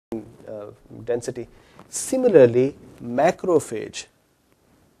density. Similarly, macrophage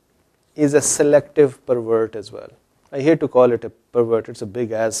is a selective pervert as well. I hate to call it a pervert. It's a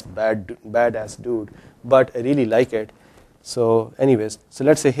big ass, badass dude, but I really like it. So anyways, so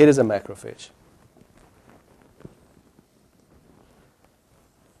let's say here is a macrophage.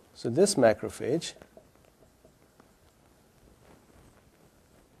 So this macrophage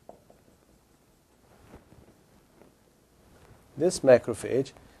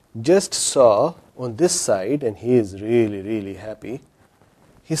just saw on this side, and he is really, really happy,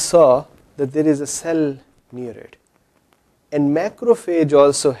 he saw that there is a cell near it. And macrophage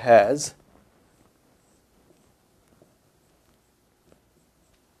also has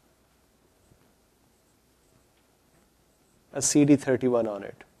a CD31 on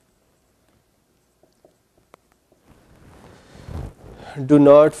it. Do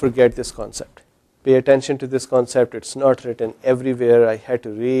not forget this concept. Pay attention to this concept. It's not written everywhere. I had to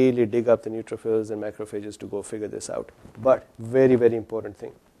really dig up the neutrophils and macrophages to go figure this out. But very, very important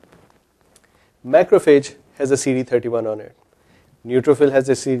thing. Macrophage has a CD31 on it. Neutrophil has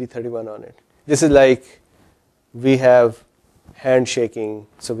a CD31 on it. This is like we have handshaking,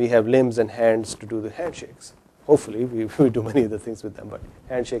 so we have limbs and hands to do the handshakes. Hopefully, we do many other things with them, but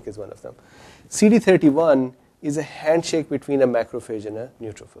handshake is one of them. CD31 is a handshake between a macrophage and a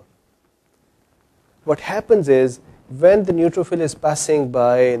neutrophil. What happens is, when the neutrophil is passing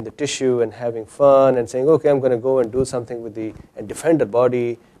by in the tissue and having fun and saying, okay, I'm going to go and do something with and defend our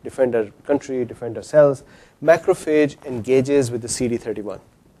body, defend our country, defend our cells, macrophage engages with the CD31.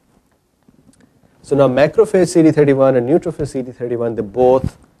 So now macrophage CD31 and neutrophil CD31, they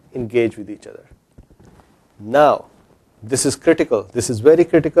both engage with each other. Now, this is critical. This is very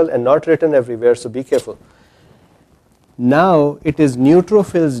critical and not written everywhere, so be careful. Now, it is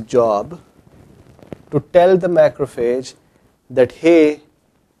neutrophil's job to tell the macrophage that, hey,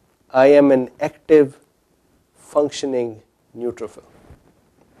 I am an active, functioning neutrophil.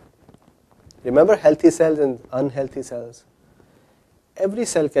 Remember healthy cells and unhealthy cells? Every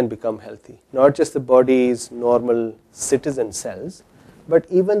cell can become healthy, not just the body's normal citizen cells, but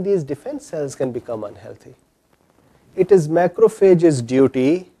even these defense cells can become unhealthy. It is macrophage's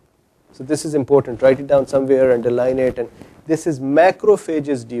duty, so this is important, write it down somewhere, underline it, and this is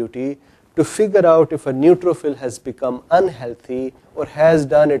macrophage's duty to figure out if a neutrophil has become unhealthy or has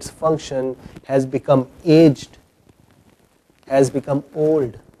done its function, has become aged, has become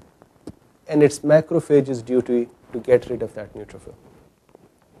old. And it's macrophage's duty to get rid of that neutrophil.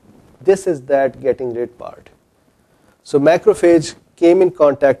 This is that getting rid part. So macrophage came in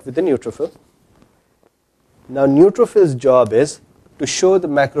contact with the neutrophil. Now neutrophil's job is to show the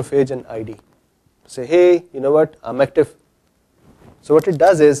macrophage an ID. Say, hey, you know what, I'm active. So what it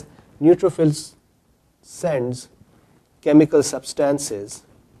does is, neutrophils sends chemical substances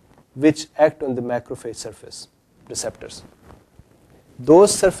which act on the macrophage surface receptors.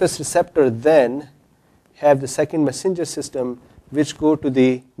 Those surface receptors then have the second messenger system which go to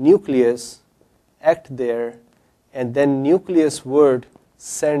the nucleus, act there, and then nucleus would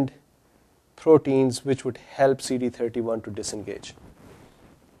send proteins which would help CD31 to disengage.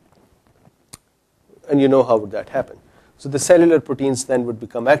 And you know how would that happen. So the cellular proteins then would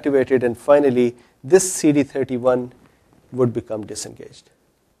become activated, and finally this CD31 would become disengaged.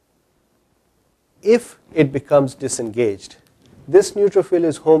 If it becomes disengaged, this neutrophil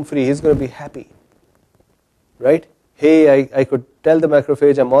is home free. He's going to be happy, right? Hey, I could tell the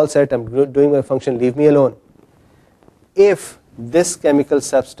macrophage, I'm all set, I'm doing my function, leave me alone. If this chemical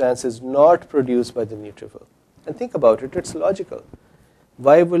substance is not produced by the neutrophil, and think about it, it's logical.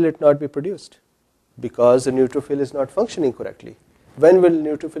 Why will it not be produced? Because the neutrophil is not functioning correctly. When will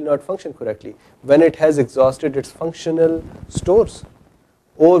neutrophil not function correctly? When it has exhausted its functional stores,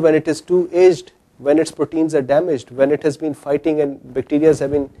 or when it is too aged, when its proteins are damaged, when it has been fighting and bacteria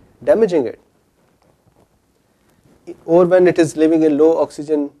have been damaging it, or when it is living in low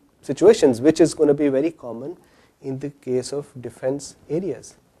oxygen situations, which is going to be very common in the case of defense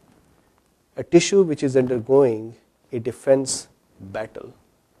areas. A tissue which is undergoing a defense battle,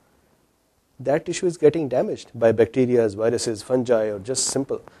 that tissue is getting damaged by bacteria, viruses, fungi, or just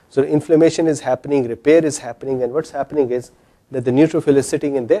simple. So inflammation is happening, repair is happening, and what's happening is that the neutrophil is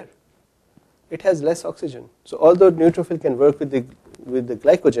sitting in there. It has less oxygen. So although neutrophil can work with the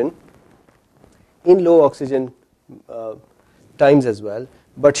glycogen in low oxygen times as well,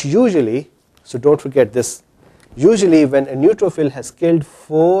 but usually, so don't forget this, usually when a neutrophil has killed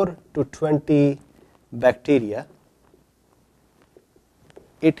 4 to 20 bacteria,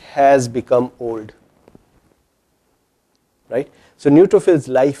 it has become old, right? So neutrophil's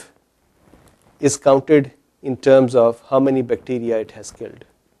life is counted in terms of how many bacteria it has killed.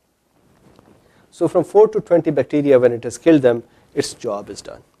 So from 4 to 20 bacteria, when it has killed them, its job is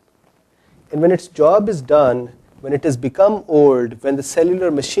done. And when its job is done, when it has become old, when the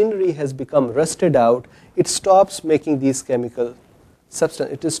cellular machinery has become rusted out, it stops making these chemical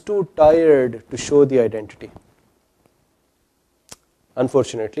substances. It is too tired to show the identity.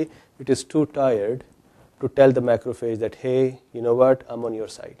 Unfortunately, it is too tired to tell the macrophage that, hey, you know what, I'm on your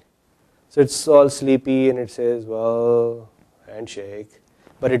side. So it's all sleepy and it says, well, handshake,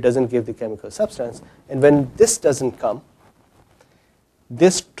 but it doesn't give the chemical substance. And when this doesn't come,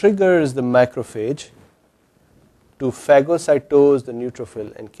 this triggers the macrophage to phagocytose the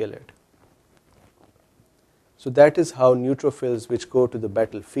neutrophil and kill it. So that is how neutrophils which go to the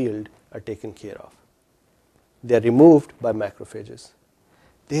battlefield are taken care of. They are removed by macrophages.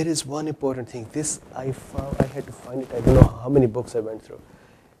 There is one important thing. This I found, I had to find it. I don't know how many books I went through.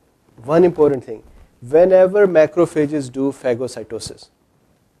 One important thing. Whenever macrophages do phagocytosis,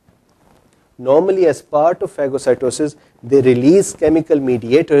 normally as part of phagocytosis, they release chemical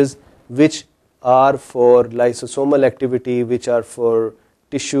mediators which are for lysosomal activity, which are for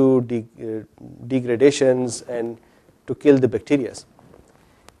tissue degradations and to kill the bacteria.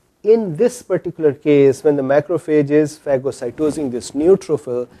 In this particular case, when the macrophage is phagocytosing this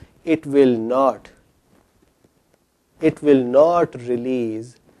neutrophil, it will not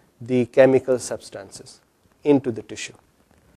release the chemical substances into the tissue.